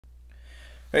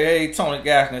Hey, Tony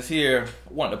Gaskins here.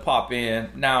 Wanted to pop in.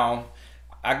 Now,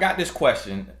 I got this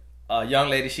question. A young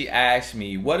lady, she asked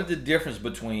me, what is the difference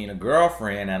between a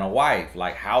girlfriend and a wife?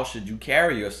 Like, how should you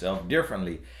carry yourself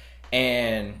differently?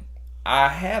 And I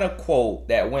had a quote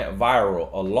that went viral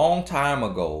a long time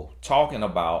ago talking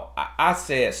about, I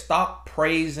said, stop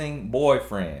praising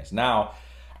boyfriends. Now,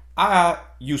 I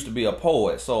used to be a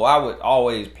poet, so I would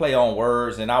always play on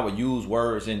words and I would use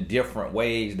words in different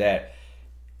ways that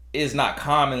is not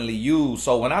commonly used.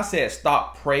 So when I said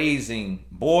stop praising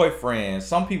boyfriends,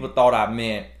 some people thought I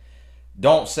meant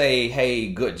don't say,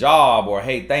 hey, good job, or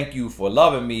hey, thank you for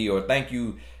loving me, or thank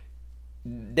you.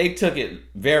 They took it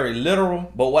very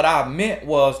literal. But what I meant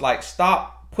was like,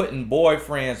 stop putting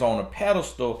boyfriends on a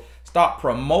pedestal. Stop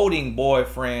promoting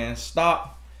boyfriends.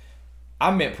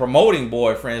 I meant promoting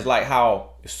boyfriends, like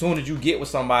how as soon as you get with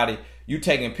somebody, you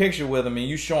taking a picture with them and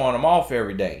you showing them off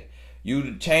every day.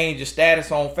 You change your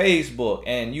status on Facebook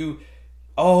and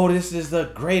oh, this is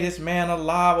the greatest man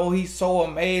alive. Oh, he's so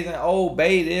amazing. Oh,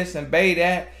 bae this and bae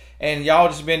that. And y'all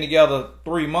just been together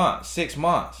 3 months, 6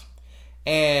 months.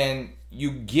 And you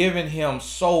giving him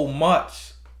so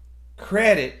much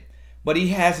credit, but he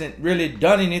hasn't really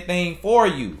done anything for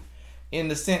you in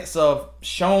the sense of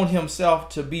shown himself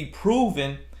to be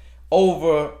proven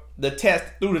over the test,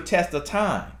 through the test of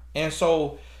time. And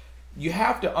so you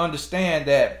have to understand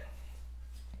that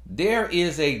there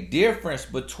is a difference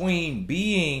between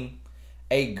being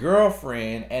a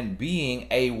girlfriend and being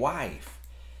a wife.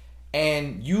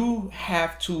 And you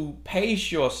have to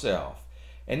pace yourself.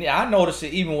 And I noticed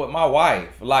it even with my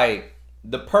wife. Like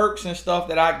the perks and stuff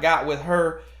that I got with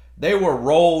her, they were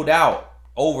rolled out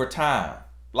over time.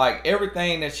 Like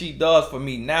everything that she does for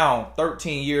me now,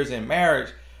 13 years in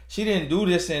marriage, she didn't do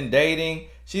this in dating.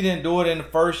 She didn't do it in the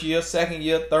first year, second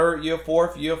year, third year,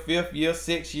 fourth year, fifth year,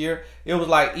 sixth year. It was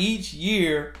like each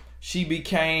year she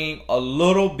became a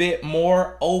little bit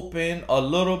more open, a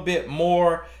little bit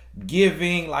more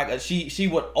giving. Like she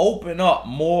would open up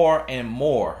more and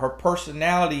more. Her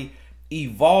personality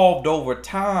evolved over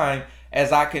time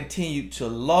as I continued to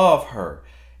love her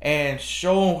and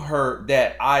show her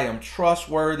that I am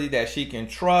trustworthy, that she can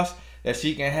trust, that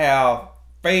she can have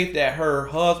faith that her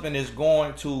husband is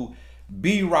going to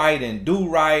be right and do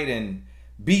right and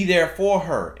be there for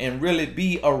her and really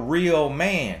be a real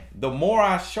man. The more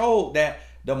I showed that,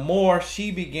 the more she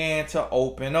began to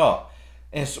open up.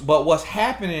 But what's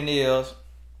happening is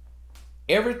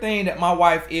everything that my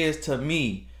wife is to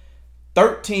me,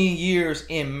 13 years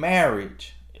in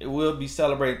marriage, it will be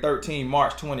celebrated 13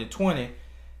 March 2020.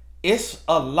 It's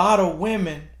a lot of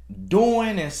women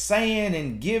doing and saying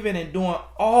and giving and doing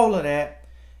all of that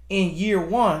in year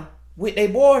one with a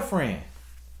boyfriend.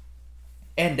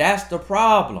 And that's the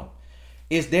problem,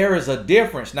 is there is a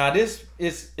difference. Now this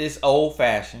is old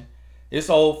fashioned. It's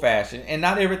old fashioned, and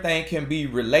not everything can be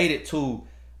related to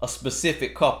a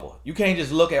specific couple. You can't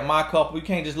just look at my couple. You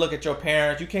can't just look at your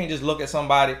parents. You can't just look at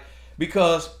somebody,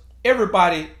 because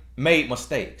everybody made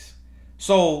mistakes.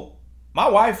 So my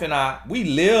wife and I, we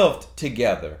lived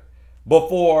together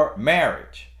before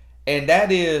marriage, and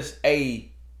that is a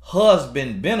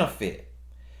husband benefit.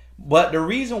 But the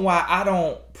reason why I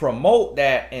don't promote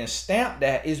that and stamp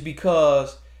that is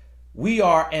because we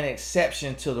are an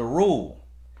exception to the rule.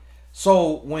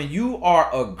 So when you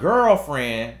are a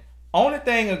girlfriend, only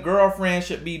thing a girlfriend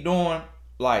should be doing,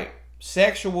 like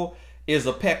sexual, is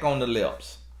a peck on the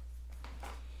lips.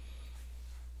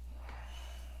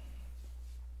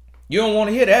 You don't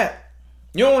want to hear that.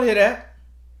 You don't want to hear that.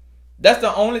 That's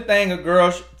the only thing a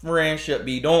girlfriend should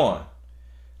be doing.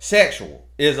 Sexual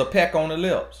is a peck on the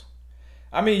lips.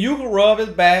 I mean, you can rub his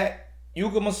back, you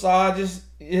can massage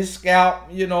his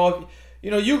scalp, you know,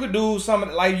 you could do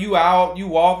something like you out, you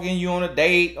walking, you on a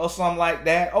date or something like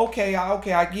that. Okay,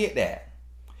 I get that.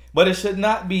 But it should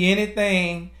not be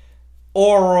anything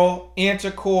oral,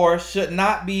 intercourse, should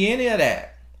not be any of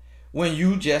that when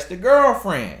you just a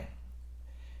girlfriend.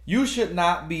 You should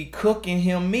not be cooking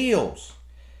him meals.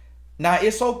 Now,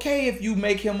 it's okay if you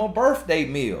make him a birthday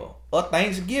meal, a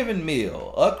Thanksgiving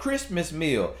meal, a Christmas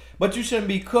meal, but you shouldn't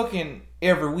be cooking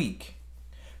every week.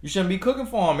 You shouldn't be cooking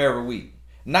for him every week.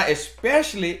 Now,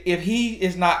 especially if he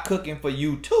is not cooking for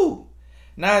you too.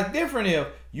 Now, it's different if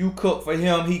you cook for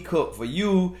him, he cook for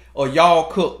you, or y'all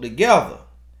cook together.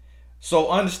 So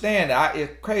understand that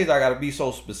it's crazy I gotta be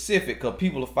so specific, because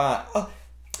people will find,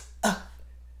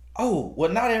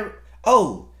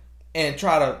 and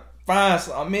try to find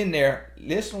something in there.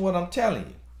 Listen to what I'm telling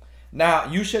you. Now,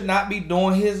 you should not be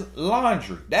doing his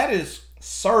laundry. That is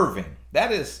serving.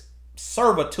 That is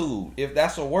servitude, if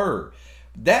that's a word.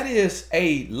 That is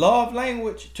a love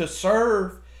language, to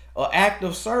serve an act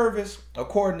of service,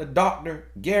 according to Dr.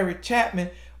 Gary Chapman.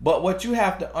 But what you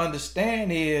have to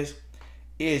understand is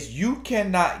you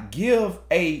cannot give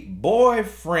a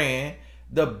boyfriend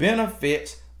the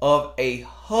benefits of a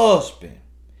husband.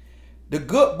 The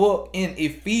good book in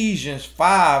Ephesians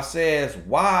 5 says,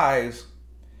 wives,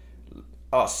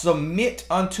 submit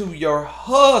unto your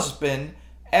husband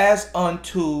as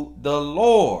unto the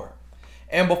Lord.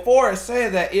 And before it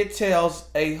says that, it tells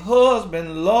a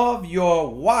husband, love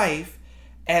your wife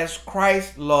as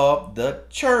Christ loved the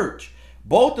church.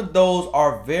 Both of those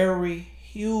are very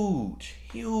huge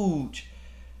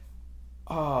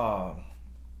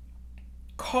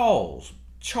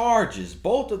charges.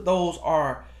 Both of those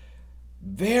are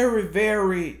very,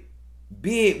 very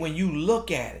big when you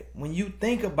look at it, when you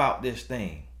think about this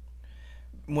thing,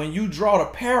 when you draw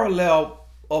the parallel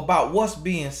about what's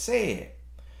being said.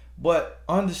 But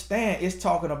understand, it's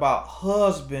talking about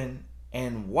husband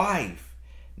and wife,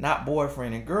 not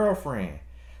boyfriend and girlfriend.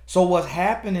 So what's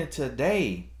happening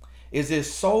today is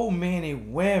there's so many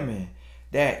women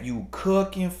that you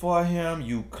cooking for him,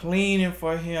 you cleaning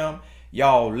for him,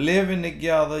 y'all living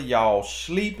together, y'all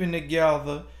sleeping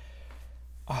together.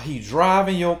 He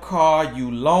driving your car,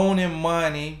 you loaning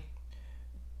money,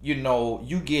 you know,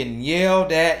 you getting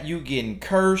yelled at, you getting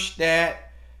cursed at.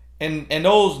 And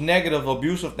those negative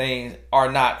abusive things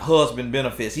are not husband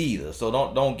benefits either. So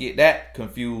don't get that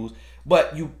confused.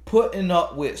 But you putting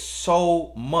up with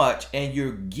so much, and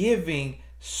you're giving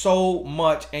so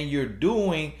much, and you're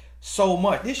doing so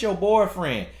much. This your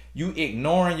boyfriend. You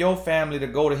ignoring your family to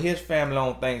go to his family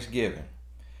on Thanksgiving.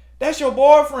 That's your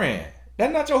boyfriend.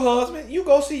 That's not your husband. You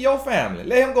go see your family.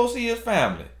 Let him go see his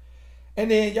family. And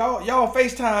then y'all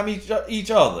FaceTime each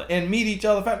other and meet each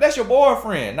other. That's your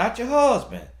boyfriend, not your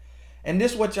husband. And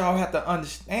this is what y'all have to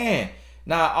understand.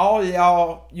 Now, all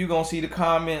y'all, you going to see the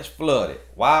comments flooded.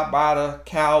 Why buy the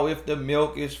cow if the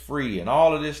milk is free? And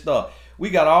all of this stuff. We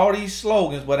got all these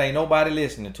slogans, but ain't nobody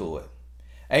listening to it.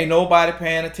 Ain't nobody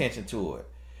paying attention to it.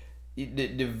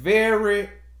 The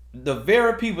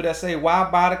very people that say, why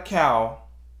buy the cow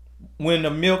when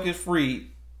the milk is free,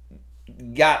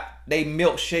 got they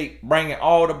milkshake bringing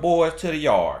all the boys to the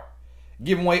yard.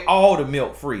 Giving away all the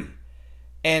milk free.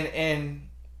 And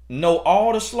know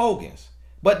all the slogans,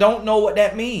 but don't know what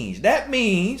that means. That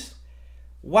means,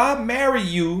 why marry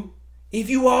you if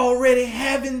you already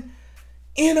having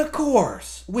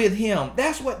intercourse with him?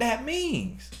 That's what that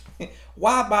means.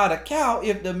 Why buy the cow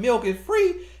if the milk is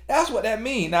free? That's what that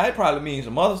means. Now, it probably means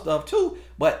some other stuff too,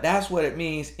 but that's what it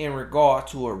means in regard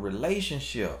to a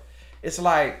relationship. It's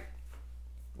like,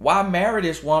 why marry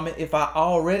this woman if I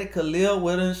already could live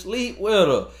with her and sleep with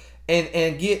her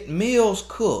and get meals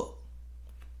cooked?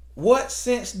 What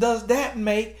sense does that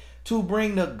make to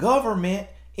bring the government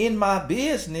in my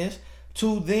business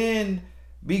to then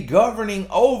be governing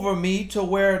over me, to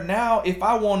where now if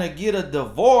I want to get a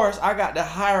divorce, I got to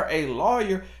hire a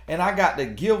lawyer and I got to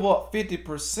give up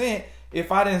 50%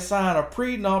 if I didn't sign a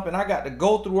prenup, and I got to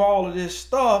go through all of this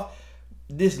stuff,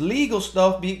 this legal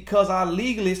stuff, because I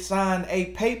legally signed a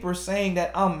paper saying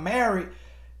that I'm married.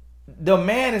 The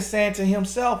man is saying to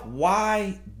himself,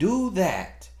 why do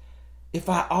that if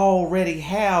I already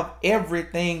have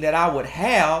everything that I would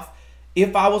have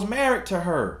if I was married to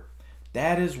her?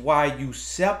 That is why you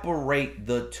separate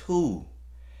the two.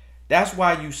 That's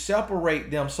why you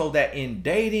separate them, so that in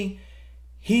dating,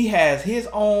 he has his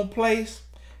own place.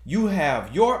 You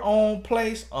have your own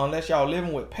place, unless y'all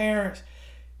living with parents.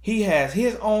 He has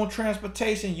his own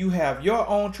transportation. You have your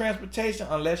own transportation,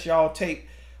 unless y'all take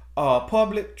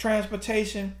public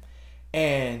transportation.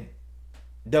 And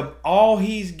all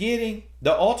he's getting,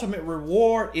 the ultimate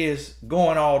reward is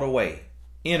going all the way,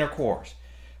 intercourse.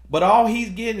 But all he's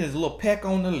getting is a little peck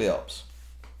on the lips.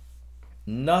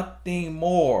 Nothing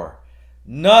more.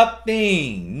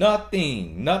 Nothing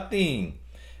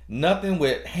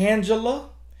with Angela.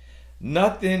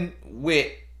 Nothing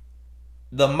with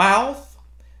the mouth.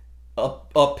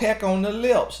 A peck on the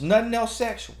lips. Nothing else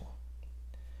sexual.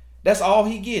 That's all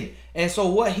he getting. And so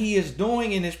what he is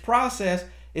doing in this process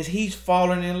is he's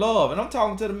falling in love. And I'm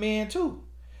talking to the men too.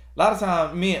 A lot of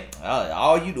times men,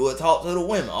 all you do is talk to the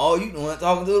women. All you do is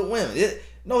talking to the women.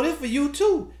 No, this for you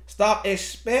too. Stop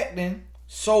expecting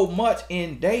so much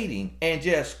in dating and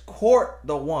just court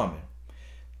the woman.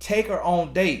 Take her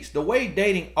on dates. The way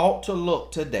dating ought to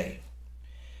look today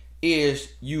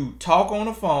is you talk on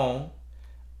the phone,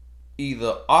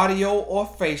 either audio or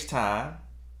FaceTime.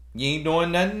 You ain't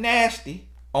doing nothing nasty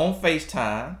on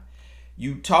FaceTime.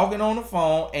 You talking on the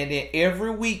phone, and then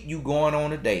every week you going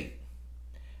on a date.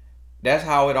 That's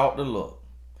how it ought to look.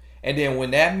 And then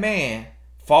when that man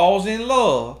falls in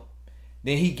love,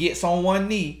 Then he gets on one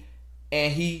knee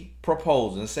and he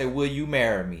proposes and say, will you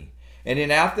marry me? And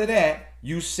then after that,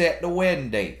 you set the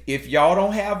wedding date. If y'all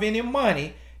don't have any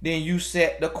money, then you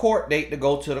set the court date to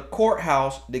go to the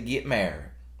courthouse to get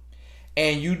married.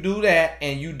 And you do that,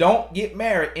 and you don't get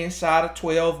married inside of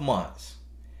 12 months.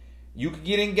 You can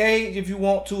get engaged if you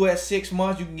want to at 6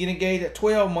 months. You can get engaged at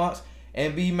 12 months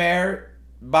and be married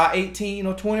by 18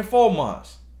 or 24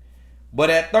 months. But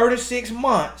at 36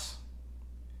 months,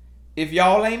 if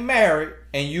y'all ain't married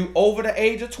and you over the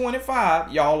age of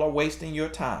 25, y'all are wasting your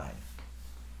time.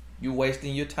 You're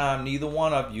wasting your time. Neither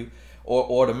one of you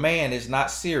or the man is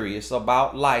not serious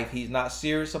about life. He's not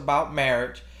serious about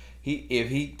marriage. If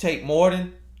he take more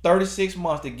than 36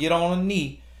 months to get on a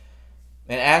knee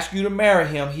and ask you to marry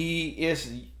him,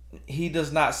 he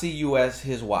does not see you as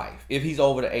his wife. If he's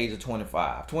over the age of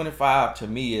 25. 25 to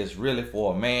me is really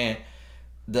for a man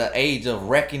the age of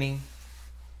reckoning,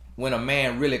 when a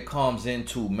man really comes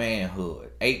into manhood.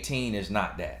 18 is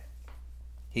not that.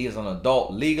 He is an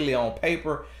adult legally on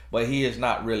paper, but he is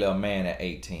not really a man at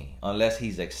 18 unless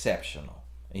he's exceptional.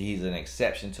 He's an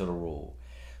exception to the rule.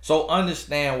 So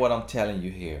understand what I'm telling you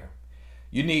here.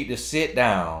 You need to sit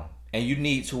down and you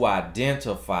need to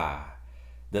identify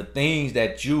the things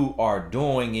that you are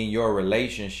doing in your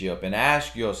relationship and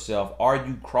ask yourself, are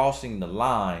you crossing the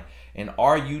line? And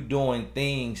are you doing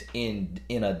things in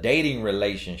a dating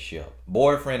relationship,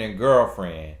 boyfriend and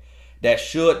girlfriend, that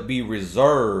should be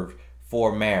reserved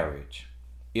for marriage?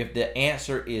 If the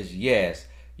answer is yes,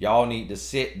 y'all need to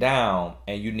sit down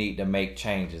and you need to make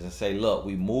changes and say, look,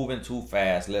 we moving too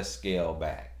fast, let's scale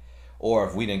back. Or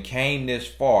if we done came this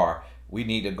far, we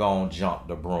need to go and jump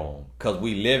the broom, because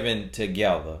we living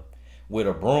together with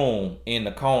a broom in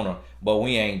the corner, but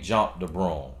we ain't jumped the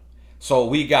broom. So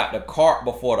we got the cart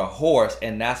before the horse,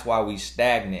 and that's why we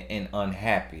stagnant and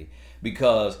unhappy,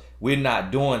 because we're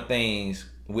not doing things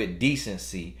with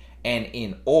decency and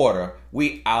in order.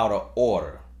 We out of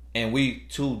order, and we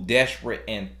too desperate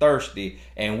and thirsty,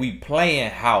 and we playing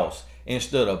house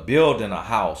instead of building a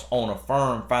house on a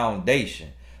firm foundation.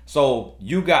 So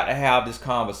you got to have this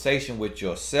conversation with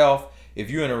yourself. If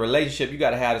you're in a relationship, you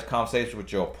got to have this conversation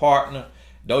with your partner.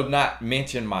 Do not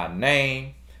mention my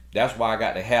name. That's why I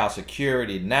got to have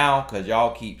security now, because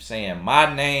y'all keep saying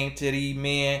my name to these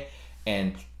men,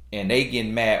 and they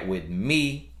getting mad with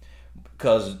me,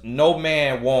 because no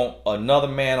man want another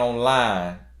man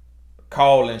online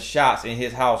calling shots in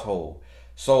his household.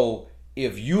 So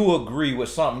if you agree with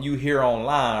something you hear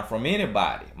online from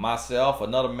anybody, myself,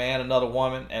 another man, another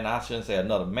woman, and I shouldn't say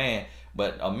another man,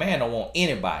 but a man don't want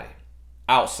anybody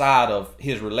outside of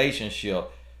his relationship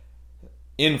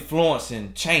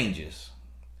influencing changes.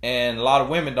 And a lot of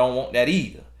women don't want that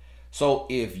either. So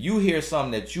if you hear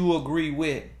something that you agree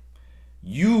with,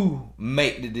 you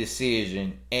make the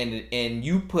decision, and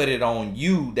you put it on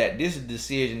you that this is a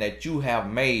decision that you have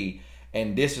made,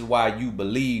 and this is why you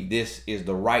believe this is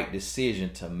the right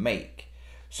decision to make.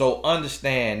 So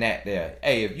understand that there.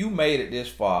 Hey, if you made it this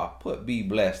far, put "be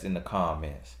blessed" in the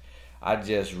comments. I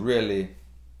just really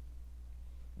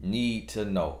need to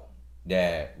know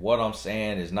that what I'm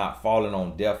saying is not falling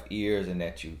on deaf ears, and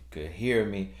that you could hear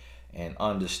me and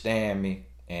understand me,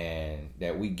 and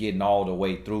that we getting all the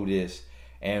way through this.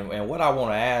 And what I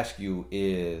want to ask you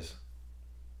is,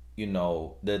 you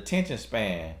know, the attention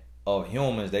span of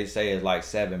humans, they say, is like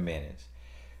 7 minutes.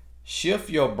 Shift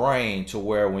your brain to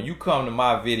where when you come to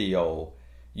my video,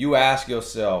 you ask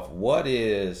yourself, what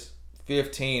is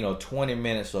 15 or 20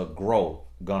 minutes of growth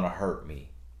gonna hurt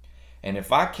me? And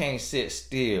if I can't sit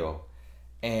still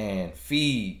and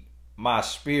feed my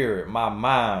spirit, my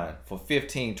mind for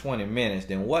 15, 20 minutes,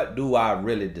 then what do I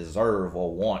really deserve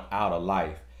or want out of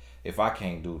life if I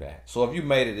can't do that? So if you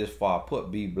made it this far, put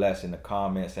 "be blessed" in the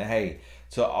comments. And hey,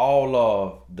 to all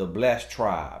of the blessed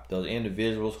tribe, those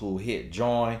individuals who hit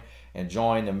join and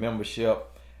join the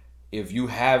membership, if you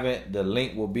haven't, the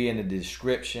link will be in the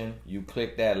description. You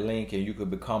click that link and you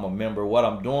could become a member. What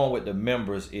I'm doing with the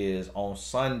members is on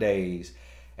Sundays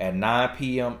at 9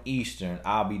 p.m. Eastern,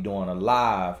 I'll be doing a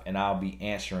live and I'll be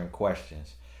answering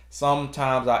questions.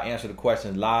 Sometimes I answer the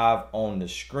questions live on the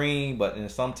screen, but then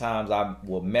sometimes I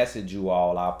will message you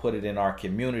all. I'll put it in our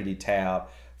community tab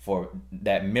for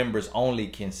that members only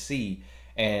can see.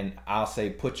 And I'll say,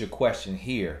 put your question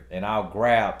here, and I'll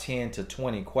grab 10 to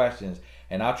 20 questions,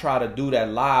 and I'll try to do that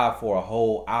live for a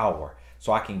whole hour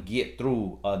so I can get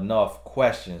through enough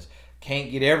questions.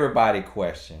 Can't get everybody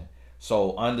question.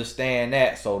 So understand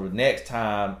that. So the next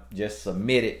time, just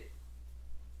submit it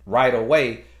right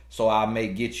away, so I may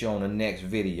get you on the next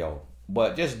video.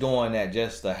 But just doing that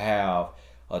just to have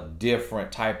a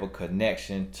different type of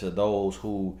connection to those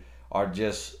who or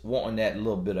just wanting that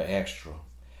little bit of extra.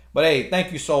 But hey,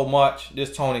 thank you so much. This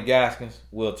is Tony Gaskins.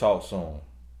 We'll talk soon.